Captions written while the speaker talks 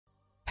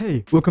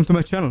Hey, welcome to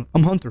my channel.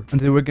 I'm Hunter, and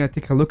today we're gonna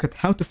take a look at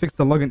how to fix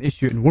the login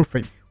issue in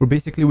Warframe, where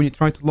basically when you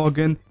try to log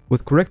in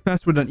with correct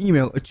password and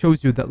email, it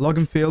shows you that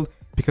login failed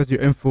because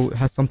your info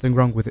has something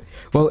wrong with it.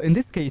 Well, in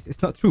this case,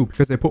 it's not true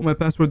because I put my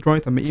password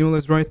right and my email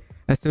is right,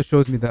 and it still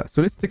shows me that.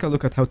 So let's take a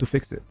look at how to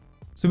fix it.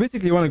 So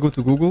basically, you want to go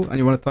to Google and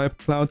you want to type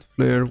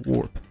Cloudflare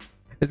Warp.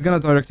 It's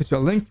gonna direct you to a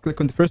link. Click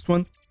on the first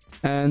one,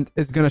 and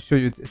it's gonna show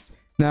you this.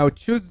 Now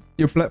choose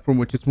your platform,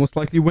 which is most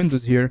likely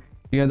Windows here.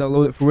 You're gonna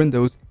download it for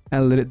Windows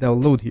and let it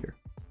download here.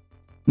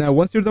 Now,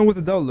 once you're done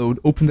with the download,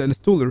 open the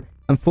installer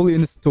and fully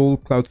install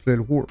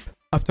Cloudflare Warp.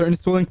 After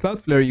installing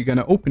Cloudflare, you're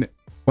gonna open it.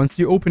 Once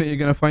you open it, you're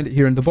gonna find it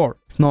here in the bar.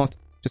 If not,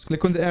 just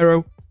click on the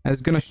arrow and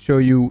it's gonna show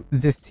you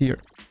this here.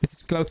 This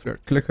is Cloudflare.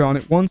 Click on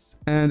it once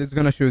and it's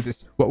gonna show you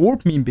this. What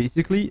Warp mean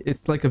basically,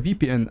 it's like a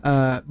VPN,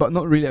 but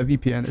not really a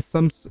VPN. It's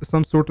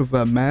some sort of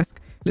a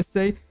mask, let's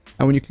say.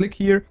 And when you click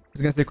here,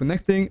 it's gonna say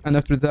connecting, and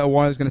after that a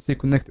while, it's gonna say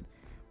connected.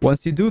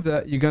 Once you do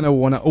that, you're gonna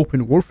wanna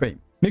open Warframe.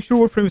 Make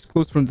sure Warframe is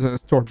closed from the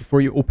store before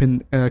you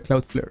open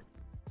Cloudflare.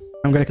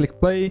 I'm gonna click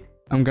play.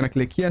 I'm gonna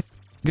click yes.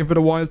 Give it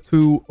a while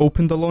to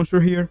open the launcher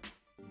here.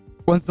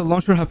 Once the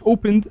launcher have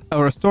opened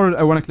or started,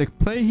 I wanna click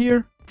play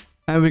here,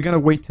 and we're gonna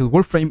wait till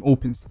Warframe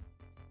opens.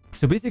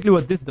 So basically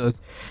what this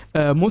does,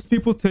 most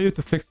people tell you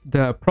to fix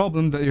the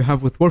problem that you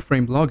have with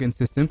Warframe login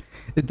system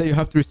is that you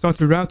have to restart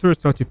your router,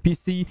 restart your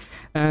PC,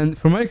 and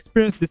from my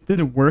experience, this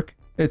didn't work.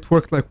 It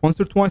worked like once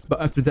or twice,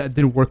 but after that it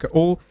didn't work at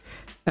all.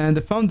 And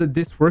I found that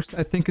this works.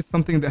 I think it's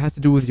something that has to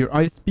do with your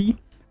ISP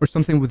or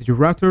something with your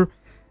router,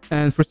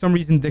 and for some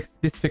reason this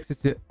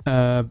fixes it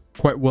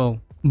quite well.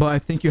 But I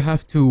think you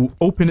have to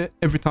open it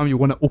every time you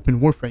want to open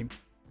Warframe.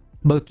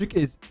 But the trick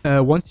is,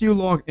 once you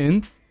log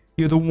in,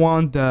 you don't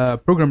want the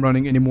program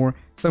running anymore.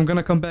 So I'm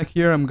gonna come back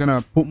here, I'm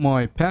gonna put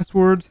my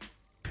password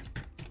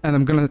and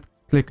I'm gonna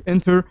click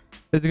enter.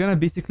 It's gonna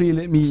basically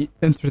let me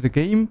enter the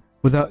game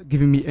without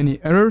giving me any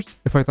errors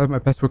if I type my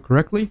password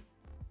correctly.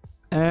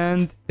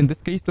 And in this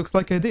case, looks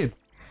like I did.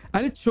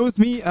 And it shows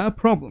me a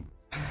problem.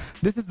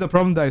 This is the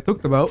problem that I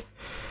talked about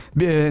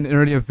in an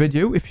earlier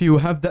video. If you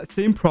have that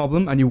same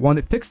problem and you want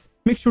it fixed,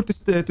 make sure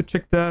to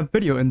check the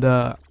video in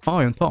the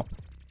eye on top.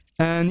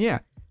 And yeah,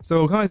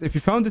 so guys, if you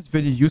found this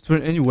video useful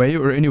in any way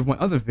or any of my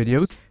other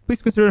videos,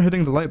 please consider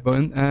hitting the like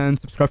button and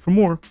subscribe for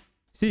more.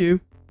 See you!